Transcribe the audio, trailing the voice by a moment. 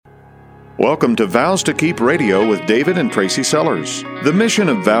Welcome to Vows to Keep Radio with David and Tracy Sellers. The mission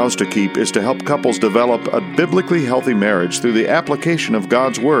of Vows to Keep is to help couples develop a biblically healthy marriage through the application of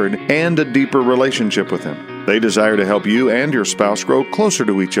God's Word and a deeper relationship with Him. They desire to help you and your spouse grow closer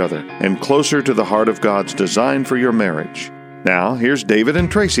to each other and closer to the heart of God's design for your marriage. Now, here's David and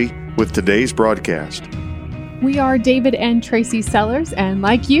Tracy with today's broadcast. We are David and Tracy Sellers, and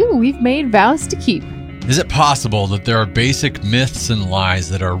like you, we've made vows to keep. Is it possible that there are basic myths and lies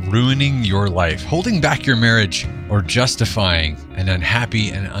that are ruining your life, holding back your marriage, or justifying an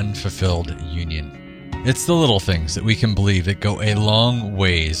unhappy and unfulfilled union? It's the little things that we can believe that go a long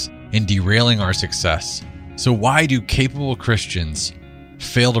ways in derailing our success. So why do capable Christians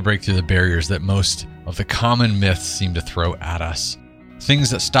fail to break through the barriers that most of the common myths seem to throw at us? Things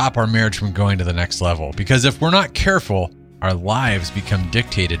that stop our marriage from going to the next level. Because if we're not careful, our lives become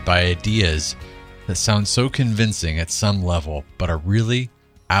dictated by ideas that sound so convincing at some level, but are really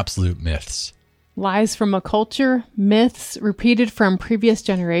absolute myths. Lies from a culture, myths repeated from previous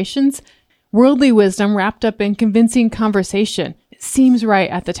generations, worldly wisdom wrapped up in convincing conversation. It seems right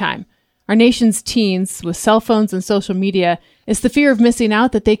at the time. Our nation's teens, with cell phones and social media, it's the fear of missing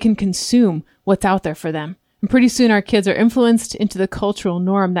out that they can consume what's out there for them. And pretty soon our kids are influenced into the cultural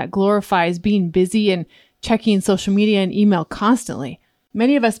norm that glorifies being busy and checking social media and email constantly.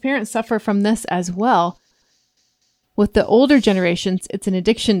 Many of us parents suffer from this as well. With the older generations, it's an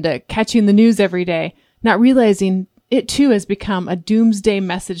addiction to catching the news every day, not realizing it too has become a doomsday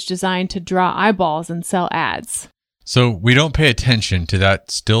message designed to draw eyeballs and sell ads. So we don't pay attention to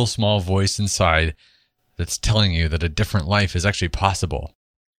that still small voice inside that's telling you that a different life is actually possible.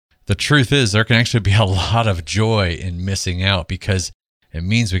 The truth is, there can actually be a lot of joy in missing out because it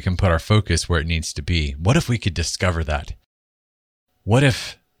means we can put our focus where it needs to be. What if we could discover that? What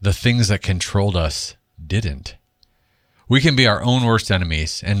if the things that controlled us didn't? We can be our own worst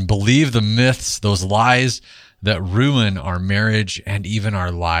enemies and believe the myths, those lies that ruin our marriage and even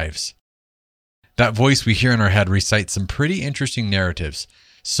our lives. That voice we hear in our head recites some pretty interesting narratives.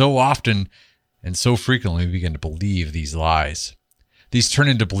 So often and so frequently we begin to believe these lies. These turn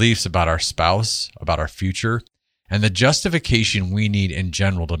into beliefs about our spouse, about our future, and the justification we need in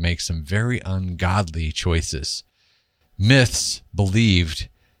general to make some very ungodly choices. Myths believed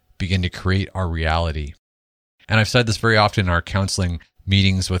begin to create our reality. And I've said this very often in our counseling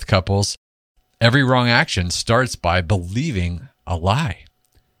meetings with couples. Every wrong action starts by believing a lie.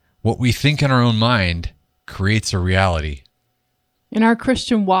 What we think in our own mind creates a reality. In our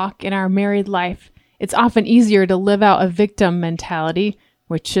Christian walk, in our married life, it's often easier to live out a victim mentality,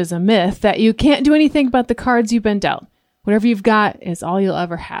 which is a myth, that you can't do anything about the cards you've been dealt. Whatever you've got is all you'll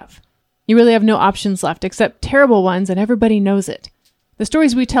ever have. You really have no options left except terrible ones, and everybody knows it. The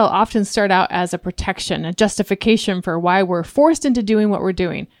stories we tell often start out as a protection, a justification for why we're forced into doing what we're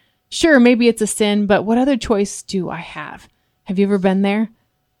doing. Sure, maybe it's a sin, but what other choice do I have? Have you ever been there?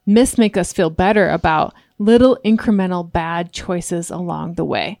 Myths make us feel better about little incremental bad choices along the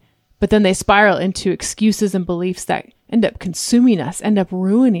way, but then they spiral into excuses and beliefs that end up consuming us, end up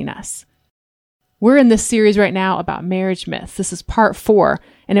ruining us. We're in this series right now about marriage myths. This is part 4.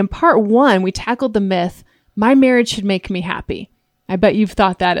 And in part 1, we tackled the myth, my marriage should make me happy. I bet you've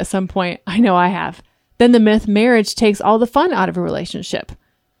thought that at some point. I know I have. Then the myth, marriage takes all the fun out of a relationship.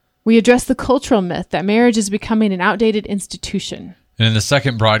 We addressed the cultural myth that marriage is becoming an outdated institution. And in the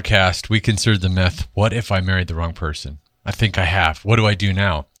second broadcast, we considered the myth, what if I married the wrong person? I think I have. What do I do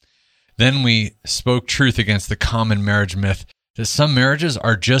now? Then we spoke truth against the common marriage myth that some marriages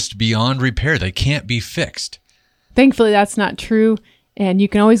are just beyond repair. They can't be fixed. Thankfully, that's not true, and you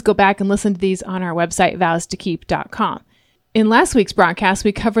can always go back and listen to these on our website, vowstokeep.com. In last week's broadcast,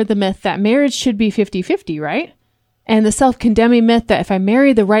 we covered the myth that marriage should be 50-50, right? And the self-condemning myth that if I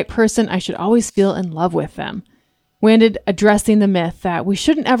marry the right person, I should always feel in love with them. We ended addressing the myth that we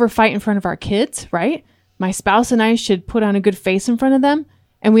shouldn't ever fight in front of our kids, right? My spouse and I should put on a good face in front of them.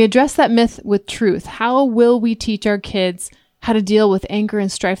 And we addressed that myth with truth. How will we teach our kids how to deal with anger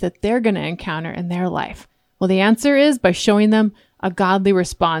and strife that they're going to encounter in their life? Well, the answer is by showing them a godly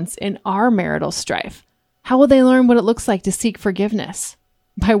response in our marital strife. How will they learn what it looks like to seek forgiveness?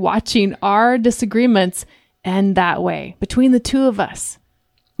 By watching our disagreements end that way, between the two of us.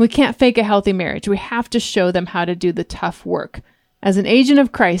 We can't fake a healthy marriage. We have to show them how to do the tough work. As an agent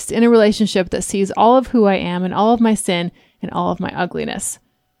of Christ in a relationship that sees all of who I am and all of my sin and all of my ugliness.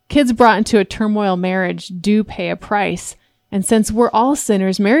 Kids brought into a turmoil marriage do pay a price. And since we're all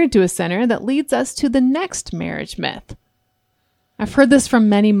sinners married to a sinner, that leads us to the next marriage myth. I've heard this from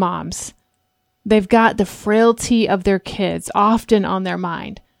many moms. They've got the frailty of their kids often on their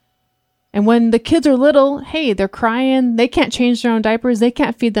mind. And when the kids are little, hey, they're crying, they can't change their own diapers, they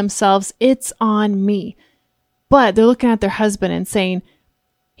can't feed themselves, it's on me. But they're looking at their husband and saying,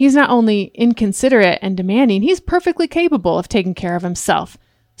 he's not only inconsiderate and demanding, he's perfectly capable of taking care of himself.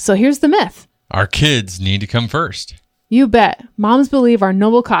 So here's the myth. Our kids need to come first. You bet. Moms believe our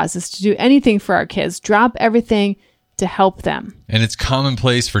noble cause is to do anything for our kids, drop everything to help them. And it's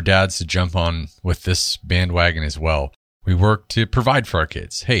commonplace for dads to jump on with this bandwagon as well. We work to provide for our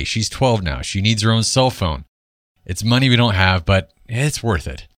kids. Hey, she's 12 now. She needs her own cell phone. It's money we don't have, but it's worth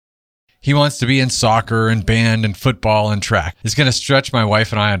it. He wants to be in soccer and band and football and track. It's going to stretch my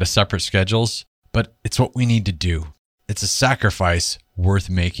wife and I onto separate schedules, but it's what we need to do. It's a sacrifice worth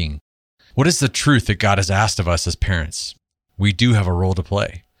making. What is the truth that God has asked of us as parents? We do have a role to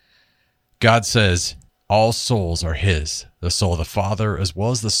play. God says all souls are his, the soul of the Father as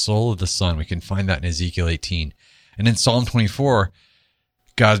well as the soul of the Son. We can find that in Ezekiel 18. And in Psalm 24,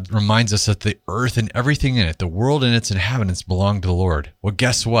 God reminds us that the earth and everything in it, the world and its inhabitants, belong to the Lord. Well,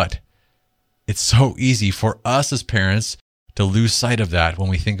 guess what? It's so easy for us as parents to lose sight of that when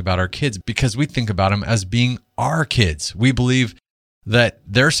we think about our kids because we think about them as being our kids. We believe that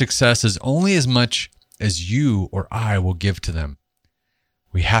their success is only as much as you or I will give to them.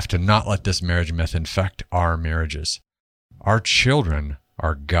 We have to not let this marriage myth infect our marriages. Our children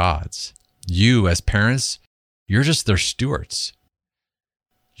are God's. You, as parents, you're just their stewards.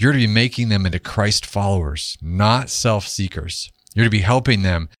 You're to be making them into Christ followers, not self-seekers. You're to be helping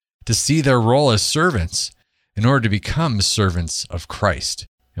them to see their role as servants in order to become servants of Christ.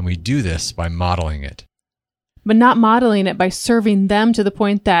 And we do this by modeling it. But not modeling it by serving them to the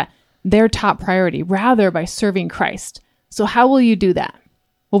point that they're top priority, rather by serving Christ. So how will you do that?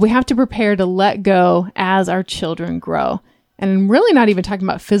 Well, we have to prepare to let go as our children grow. And I'm really not even talking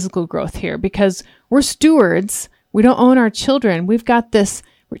about physical growth here because we're stewards. We don't own our children. We've got this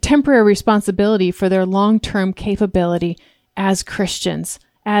temporary responsibility for their long-term capability as Christians,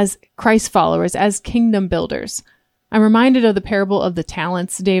 as Christ followers, as kingdom builders. I'm reminded of the parable of the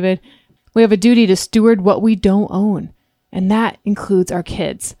talents, David. We have a duty to steward what we don't own, and that includes our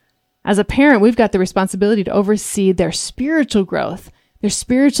kids. As a parent, we've got the responsibility to oversee their spiritual growth, their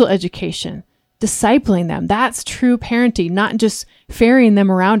spiritual education, discipling them. That's true parenting, not just ferrying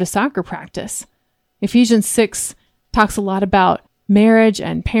them around to soccer practice. Ephesians 6 talks a lot about marriage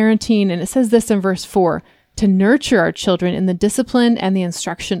and parenting, and it says this in verse 4, to nurture our children in the discipline and the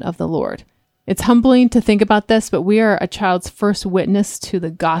instruction of the Lord. It's humbling to think about this, but we are a child's first witness to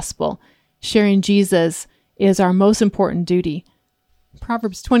the gospel. Sharing Jesus is our most important duty.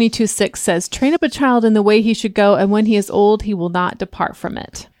 Proverbs 22:6 says, train up a child in the way he should go, and when he is old, he will not depart from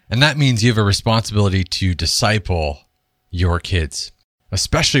it. And that means you have a responsibility to disciple your kids,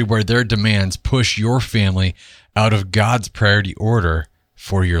 especially where their demands push your family out of God's priority order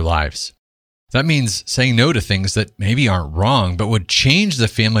for your lives. That means saying no to things that maybe aren't wrong, but would change the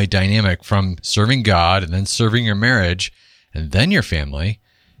family dynamic from serving God and then serving your marriage and then your family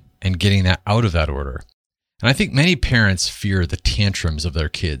and getting that out of that order. And I think many parents fear the tantrums of their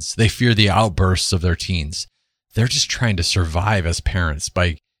kids. They fear the outbursts of their teens. They're just trying to survive as parents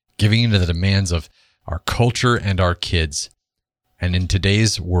by giving into the demands of our culture and our kids. And in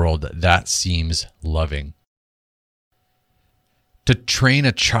today's world, that seems loving. To train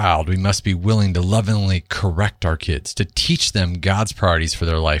a child, we must be willing to lovingly correct our kids. To teach them God's priorities for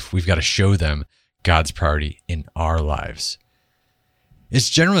their life, we've got to show them God's priority in our lives. It's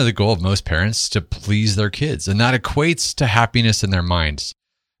generally the goal of most parents to please their kids, and that equates to happiness in their minds.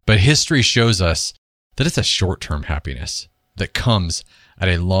 But history shows us that it's a short-term happiness that comes at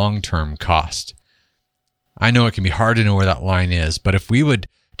a long-term cost. I know it can be hard to know where that line is, but if we would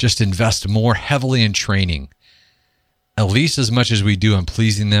just invest more heavily in training, at least as much as we do in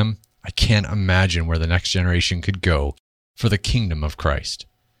pleasing them, I can't imagine where the next generation could go for the kingdom of Christ.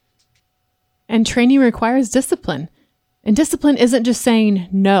 And training requires discipline. And discipline isn't just saying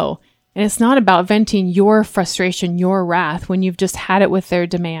no. And it's not about venting your frustration, your wrath, when you've just had it with their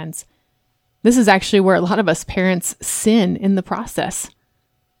demands. This is actually where a lot of us parents sin in the process.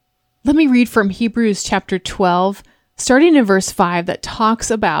 Let me read from Hebrews chapter 12, starting in verse 5, that talks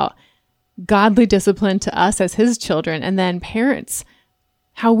about godly discipline to us as his children, and then parents,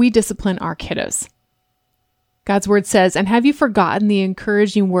 how we discipline our kiddos. God's word says, and have you forgotten the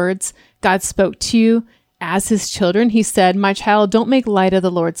encouraging words God spoke to you as his children? He said, my child, don't make light of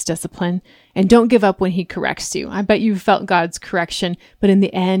the Lord's discipline, and don't give up when he corrects you. I bet you felt God's correction, but in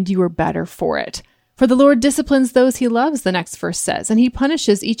the end, you were better for it. For the Lord disciplines those he loves, the next verse says, and he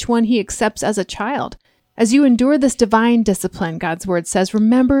punishes each one he accepts as a child. As you endure this divine discipline, God's word says,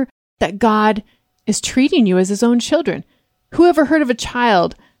 remember that God is treating you as his own children. Who ever heard of a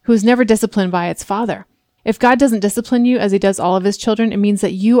child who is never disciplined by its father. If God doesn't discipline you as he does all of his children, it means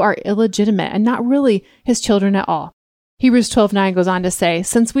that you are illegitimate and not really his children at all. Hebrews 12:9 goes on to say,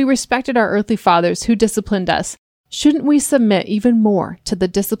 since we respected our earthly fathers who disciplined us, shouldn't we submit even more to the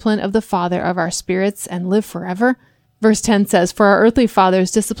discipline of the Father of our spirits and live forever? Verse 10 says, for our earthly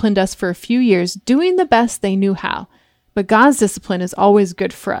fathers disciplined us for a few years, doing the best they knew how. But God's discipline is always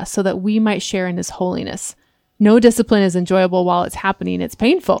good for us so that we might share in his holiness. No discipline is enjoyable while it's happening. It's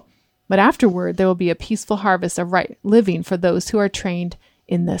painful. But afterward, there will be a peaceful harvest of right living for those who are trained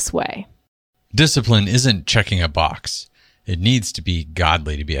in this way. Discipline isn't checking a box. It needs to be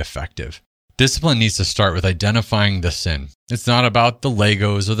godly to be effective. Discipline needs to start with identifying the sin. It's not about the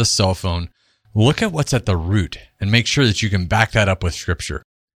Legos or the cell phone. Look at what's at the root and make sure that you can back that up with Scripture.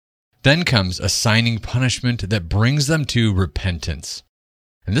 Then comes assigning punishment that brings them to repentance.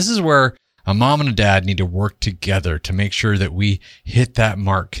 And this is where a mom and a dad need to work together to make sure that we hit that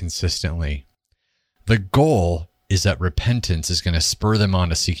mark consistently. The goal is that repentance is going to spur them on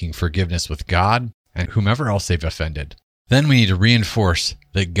to seeking forgiveness with God and whomever else they've offended. Then we need to reinforce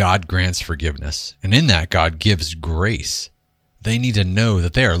that God grants forgiveness, and in that God gives grace. They need to know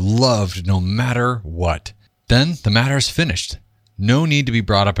that they are loved no matter what. Then the matter is finished. No need to be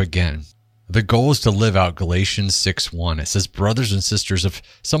brought up again. The goal is to live out Galatians 6:1. It says, brothers and sisters, if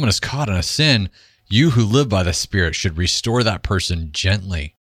someone is caught in a sin, you who live by the Spirit should restore that person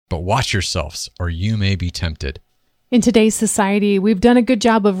gently. But watch yourselves, or you may be tempted. In today's society, we've done a good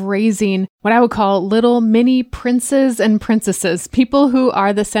job of raising what I would call little mini princes and princesses, people who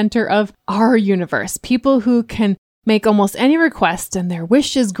are the center of our universe, people who can make almost any request and their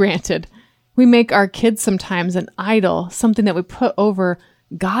wish is granted. We make our kids sometimes an idol, something that we put over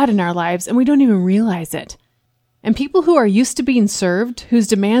God in our lives, and we don't even realize it. And people who are used to being served, whose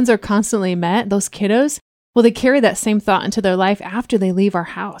demands are constantly met, those kiddos, well, they carry that same thought into their life after they leave our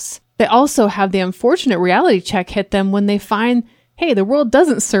house. They also have the unfortunate reality check hit them when they find, hey, the world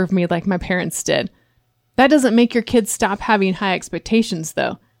doesn't serve me like my parents did. That doesn't make your kids stop having high expectations,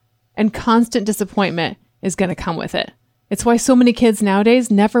 though. And constant disappointment is going to come with it. It's why so many kids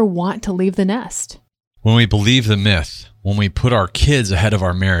nowadays never want to leave the nest. When we believe the myth, when we put our kids ahead of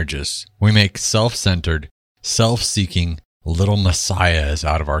our marriages, we make self-centered, self-seeking little messiahs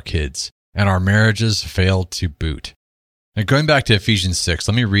out of our kids, and our marriages fail to boot. Now, going back to Ephesians 6,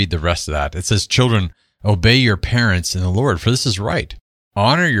 let me read the rest of that. It says, children, obey your parents in the Lord, for this is right.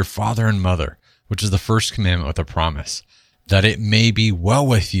 Honor your father and mother, which is the first commandment with a promise, that it may be well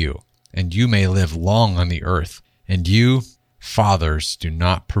with you, and you may live long on the earth. And you, fathers, do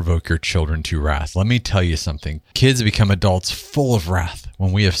not provoke your children to wrath. Let me tell you something. Kids become adults full of wrath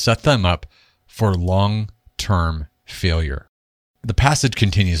when we have set them up for long-term failure. The passage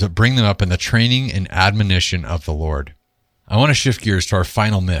continues, but bring them up in the training and admonition of the Lord. I want to shift gears to our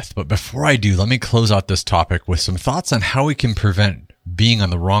final myth, but before I do, let me close out this topic with some thoughts on how we can prevent being on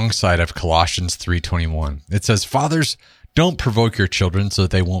the wrong side of Colossians 3:21. It says, fathers, don't provoke your children so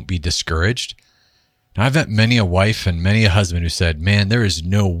that they won't be discouraged. Now, I've met many a wife and many a husband who said, man, there is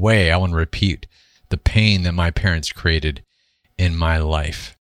no way I want to repeat the pain that my parents created in my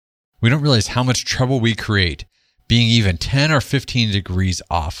life. We don't realize how much trouble we create being even 10 or 15 degrees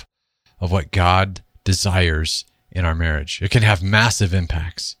off of what God desires in our marriage. It can have massive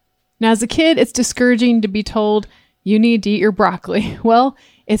impacts. Now, as a kid, it's discouraging to be told you need to eat your broccoli. Well,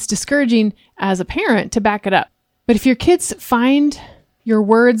 it's discouraging as a parent to back it up. But if your kids find your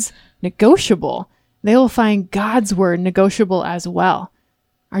words negotiable, they will find God's word negotiable as well.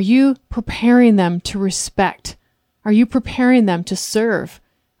 Are you preparing them to respect? Are you preparing them to serve?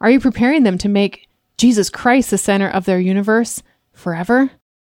 Are you preparing them to make Jesus Christ the center of their universe forever?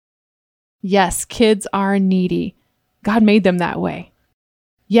 Yes, kids are needy. God made them that way.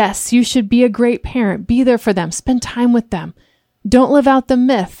 Yes, you should be a great parent. Be there for them. Spend time with them. Don't live out the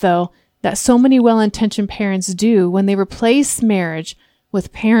myth, though, that so many well-intentioned parents do when they replace marriage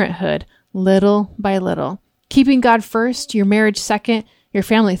with parenthood little by little. Keeping God first, your marriage second, your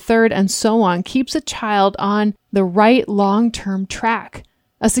family third, and so on keeps a child on the right long-term track.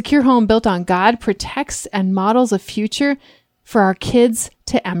 A secure home built on God protects and models a future for our kids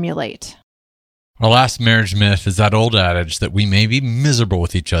to emulate. Our last marriage myth is that old adage that we may be miserable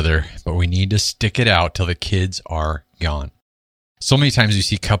with each other, but we need to stick it out till the kids are gone. So many times you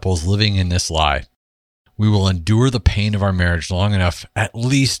see couples living in this lie. We will endure the pain of our marriage long enough, at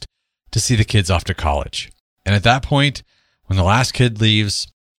least, to see the kids off to college. And at that point, when the last kid leaves,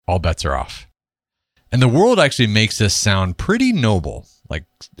 all bets are off. And the world actually makes this sound pretty noble. Like,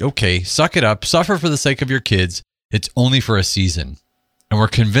 okay, suck it up, suffer for the sake of your kids. It's only for a season. And we're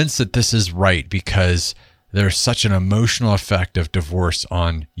convinced that this is right because there's such an emotional effect of divorce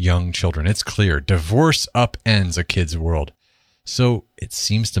on young children. It's clear. Divorce upends a kid's world. So it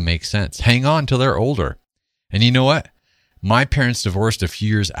seems to make sense. Hang on till they're older. And you know what? My parents divorced a few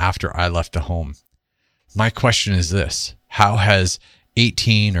years after I left the home. My question is this: how has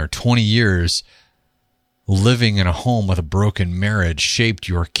 18 or 20 years living in a home with a broken marriage shaped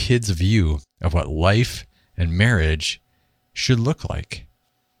your kids' view of what life and marriage should look like?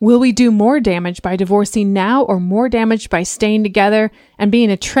 Will we do more damage by divorcing now or more damage by staying together and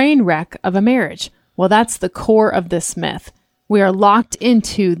being a train wreck of a marriage? Well, that's the core of this myth. We are locked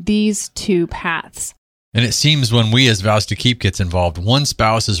into these two paths. And it seems when we as Vows to Keep gets involved, one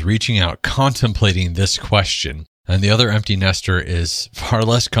spouse is reaching out, contemplating this question, and the other empty nester is far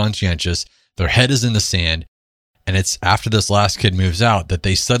less conscientious. Their head is in the sand. And it's after this last kid moves out that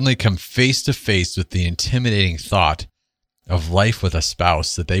they suddenly come face to face with the intimidating thought of life with a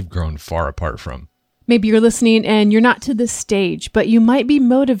spouse that they've grown far apart from. Maybe you're listening and you're not to this stage, but you might be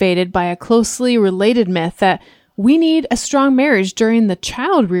motivated by a closely related myth that we need a strong marriage during the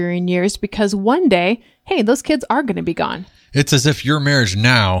child rearing years because one day, hey, those kids are going to be gone. It's as if your marriage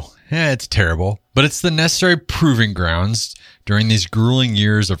now, it's terrible, but it's the necessary proving grounds during these grueling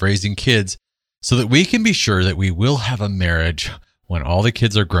years of raising kids so that we can be sure that we will have a marriage when all the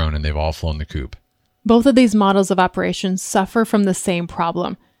kids are grown and they've all flown the coop. Both of these models of operation suffer from the same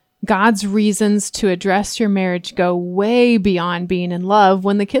problem. God's reasons to address your marriage go way beyond being in love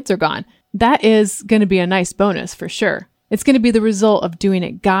when the kids are gone. That is going to be a nice bonus for sure. It's going to be the result of doing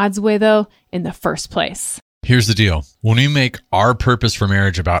it God's way, though, in the first place. Here's the deal. When we make our purpose for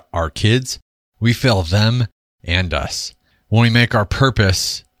marriage about our kids, we fail them and us. When we make our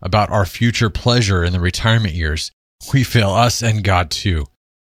purpose about our future pleasure in the retirement years, we fail us and God too.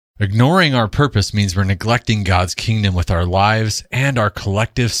 Ignoring our purpose means we're neglecting God's kingdom with our lives and our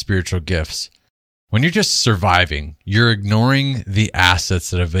collective spiritual gifts. When you're just surviving, you're ignoring the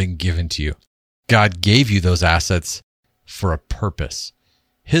assets that have been given to you. God gave you those assets for a purpose.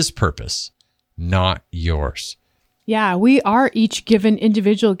 His purpose, not yours. Yeah, we are each given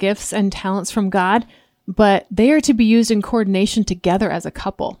individual gifts and talents from God, but they are to be used in coordination together as a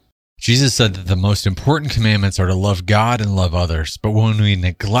couple. Jesus said that the most important commandments are to love God and love others. But when we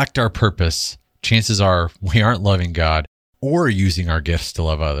neglect our purpose, chances are we aren't loving God or using our gifts to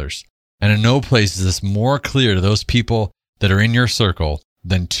love others. And in no place is this more clear to those people that are in your circle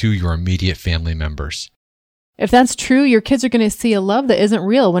than to your immediate family members. If that's true, your kids are going to see a love that isn't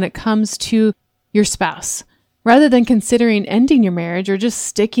real when it comes to your spouse. Rather than considering ending your marriage or just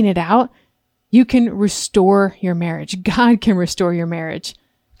sticking it out, you can restore your marriage. God can restore your marriage.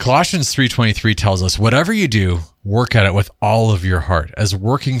 Colossians 3:23 tells us, whatever you do, work at it with all of your heart, as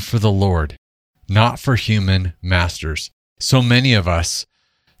working for the Lord, not for human masters. So many of us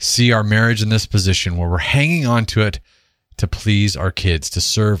see our marriage in this position where we're hanging on to it to please our kids, to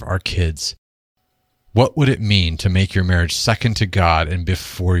serve our kids. What would it mean to make your marriage second to God and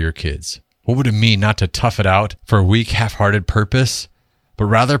before your kids? What would it mean not to tough it out for a weak, half-hearted purpose, but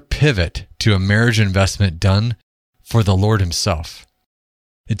rather pivot to a marriage investment done for the Lord himself?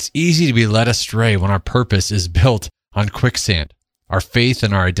 It's easy to be led astray when our purpose is built on quicksand. Our faith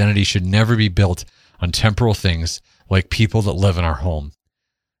and our identity should never be built on temporal things like people that live in our home.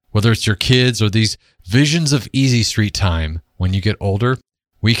 Whether it's your kids or these visions of easy street time, when you get older,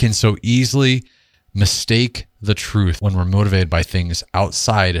 we can so easily mistake the truth when we're motivated by things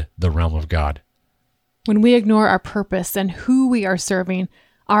outside the realm of God. When we ignore our purpose and who we are serving,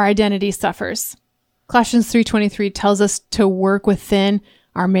 our identity suffers. Colossians 3:23 tells us to work within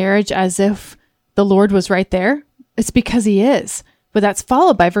our marriage as if the Lord was right there. It's because he is. But that's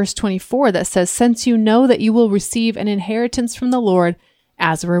followed by verse 24 that says, since you know that you will receive an inheritance from the Lord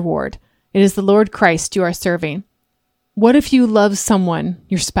as a reward. It is the Lord Christ you are serving. What if you love someone,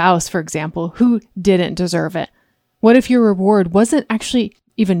 your spouse, for example, who didn't deserve it? What if your reward wasn't actually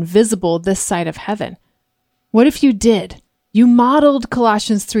even visible this side of heaven? What if you did? You modeled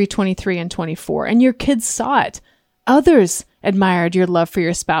Colossians 3:23 and 24, and your kids saw it. Others admired your love for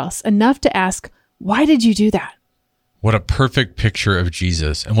your spouse enough to ask, why did you do that? What a perfect picture of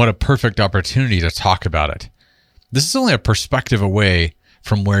Jesus, and what a perfect opportunity to talk about it. This is only a perspective away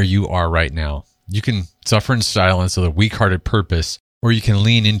from where you are right now. You can suffer in silence with a weak-hearted purpose, or you can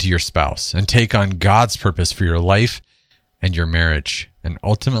lean into your spouse and take on God's purpose for your life and your marriage, and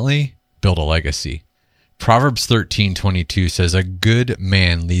ultimately build a legacy. Proverbs 13:22 says, a good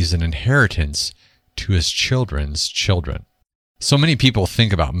man leaves an inheritance to his children's children. So many people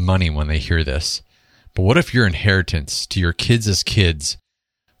think about money when they hear this. But what if your inheritance to your kids' kids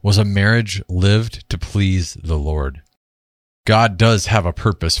was a marriage lived to please the Lord? God does have a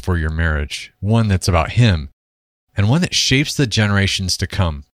purpose for your marriage, one that's about Him, and one that shapes the generations to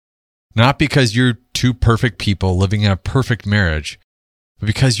come. Not because you're two perfect people living in a perfect marriage, but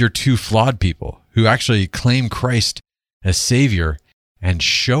because you're two flawed people who actually claim Christ as Savior and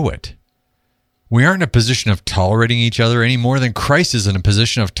show it. We aren't in a position of tolerating each other any more than Christ is in a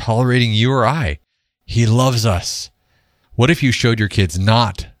position of tolerating you or I. He loves us. What if you showed your kids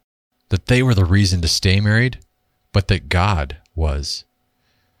not that they were the reason to stay married, but that God was?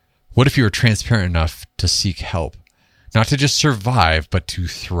 What if you were transparent enough to seek help, not to just survive, but to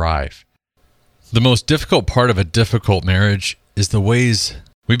thrive? The most difficult part of a difficult marriage is the ways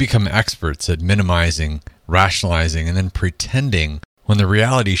we become experts at minimizing, rationalizing, and then pretending when the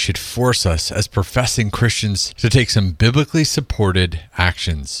reality should force us as professing Christians to take some biblically supported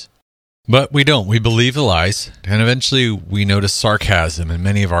actions. But we don't. We believe the lies, and eventually we notice sarcasm in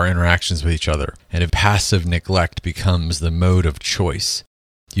many of our interactions with each other, and passive neglect becomes the mode of choice.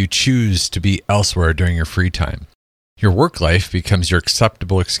 You choose to be elsewhere during your free time. Your work life becomes your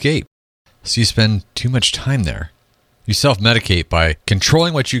acceptable escape, so you spend too much time there. You self-medicate by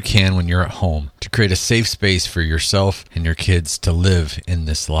controlling what you can when you're at home to create a safe space for yourself and your kids to live in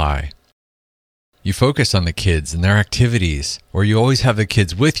this lie. You focus on the kids and their activities, or you always have the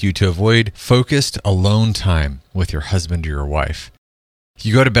kids with you to avoid focused alone time with your husband or your wife.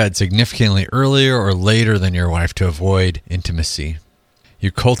 You go to bed significantly earlier or later than your wife to avoid intimacy.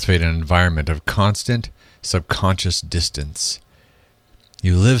 You cultivate an environment of constant, subconscious distance.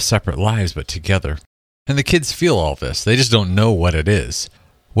 You live separate lives but together. And the kids feel all this. They just don't know what it is.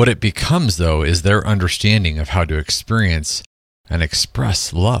 What it becomes, though, is their understanding of how to experience and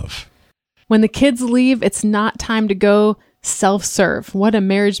express love. When the kids leave, it's not time to go self-serve. What a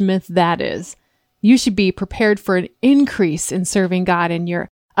marriage myth that is. You should be prepared for an increase in serving God in your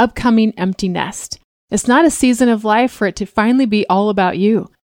upcoming empty nest. It's not a season of life for it to finally be all about you.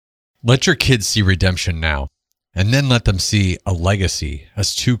 Let your kids see redemption now, and then let them see a legacy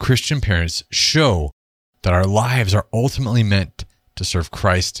as two Christian parents show that our lives are ultimately meant to serve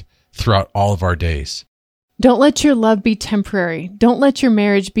Christ throughout all of our days. Don't let your love be temporary. Don't let your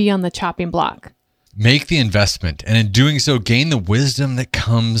marriage be on the chopping block. Make the investment, and in doing so, gain the wisdom that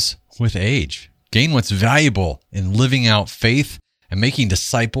comes with age. Gain what's valuable in living out faith and making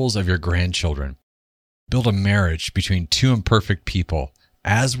disciples of your grandchildren. Build a marriage between two imperfect people,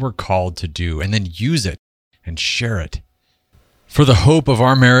 as we're called to do, and then use it and share it. For the hope of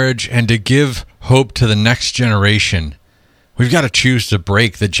our marriage and to give hope to the next generation, we've got to choose to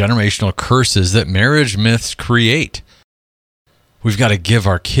break the generational curses that marriage myths create. We've got to give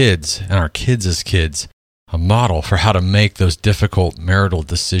our kids and our kids' kids a model for how to make those difficult marital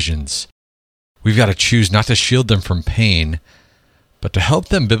decisions. We've got to choose not to shield them from pain, but to help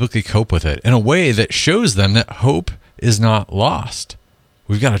them biblically cope with it in a way that shows them that hope is not lost.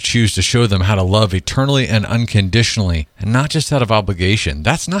 We've got to choose to show them how to love eternally and unconditionally, and not just out of obligation.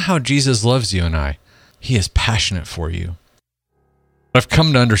 That's not how Jesus loves you and I. He is passionate for you. What I've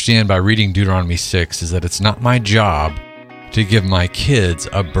come to understand by reading Deuteronomy 6 is that it's not my job to give my kids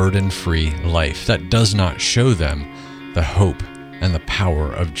a burden-free life that does not show them the hope and the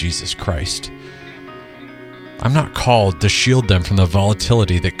power of Jesus Christ. I'm not called to shield them from the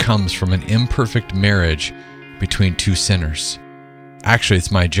volatility that comes from an imperfect marriage between two sinners. Actually, it's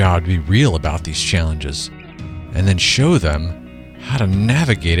my job to be real about these challenges and then show them how to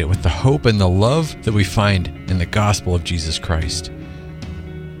navigate it with the hope and the love that we find in the gospel of Jesus Christ.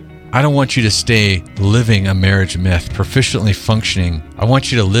 I don't want you to stay living a marriage myth, proficiently functioning. I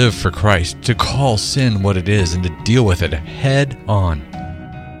want you to live for Christ, to call sin what it is and to deal with it head on.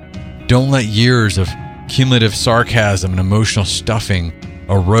 Don't let years of cumulative sarcasm and emotional stuffing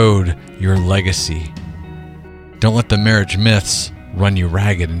erode your legacy. Don't let the marriage myths run you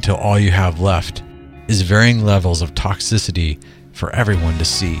ragged until all you have left is varying levels of toxicity for everyone to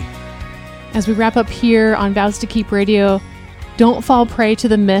see. As we wrap up here on Vows to Keep Radio, don't fall prey to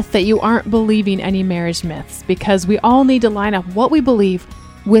the myth that you aren't believing any marriage myths, because we all need to line up what we believe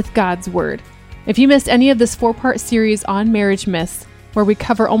with God's Word. If you missed any of this 4-part series on marriage myths, where we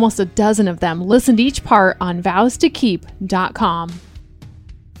cover almost a dozen of them, listen to each part on vowstokeep.com.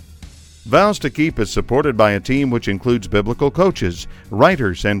 Vows to Keep is supported by a team which includes biblical coaches,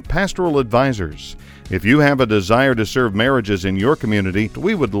 writers, and pastoral advisors. If you have a desire to serve marriages in your community,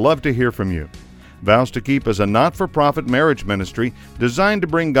 we would love to hear from you. Vows to Keep is a not-for-profit marriage ministry designed to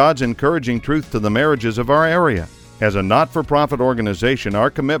bring God's encouraging truth to the marriages of our area. As a not-for-profit organization,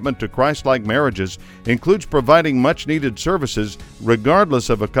 our commitment to Christ-like marriages includes providing much-needed services regardless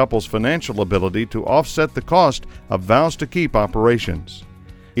of a couple's financial ability to offset the cost of Vows to Keep operations.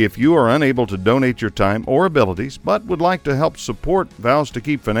 If you are unable to donate your time or abilities but would like to help support Vows to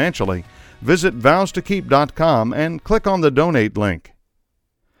Keep financially, visit vowstokeep.com and click on the donate link.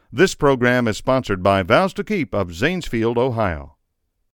 This program is sponsored by Vows to Keep of Zanesfield, Ohio.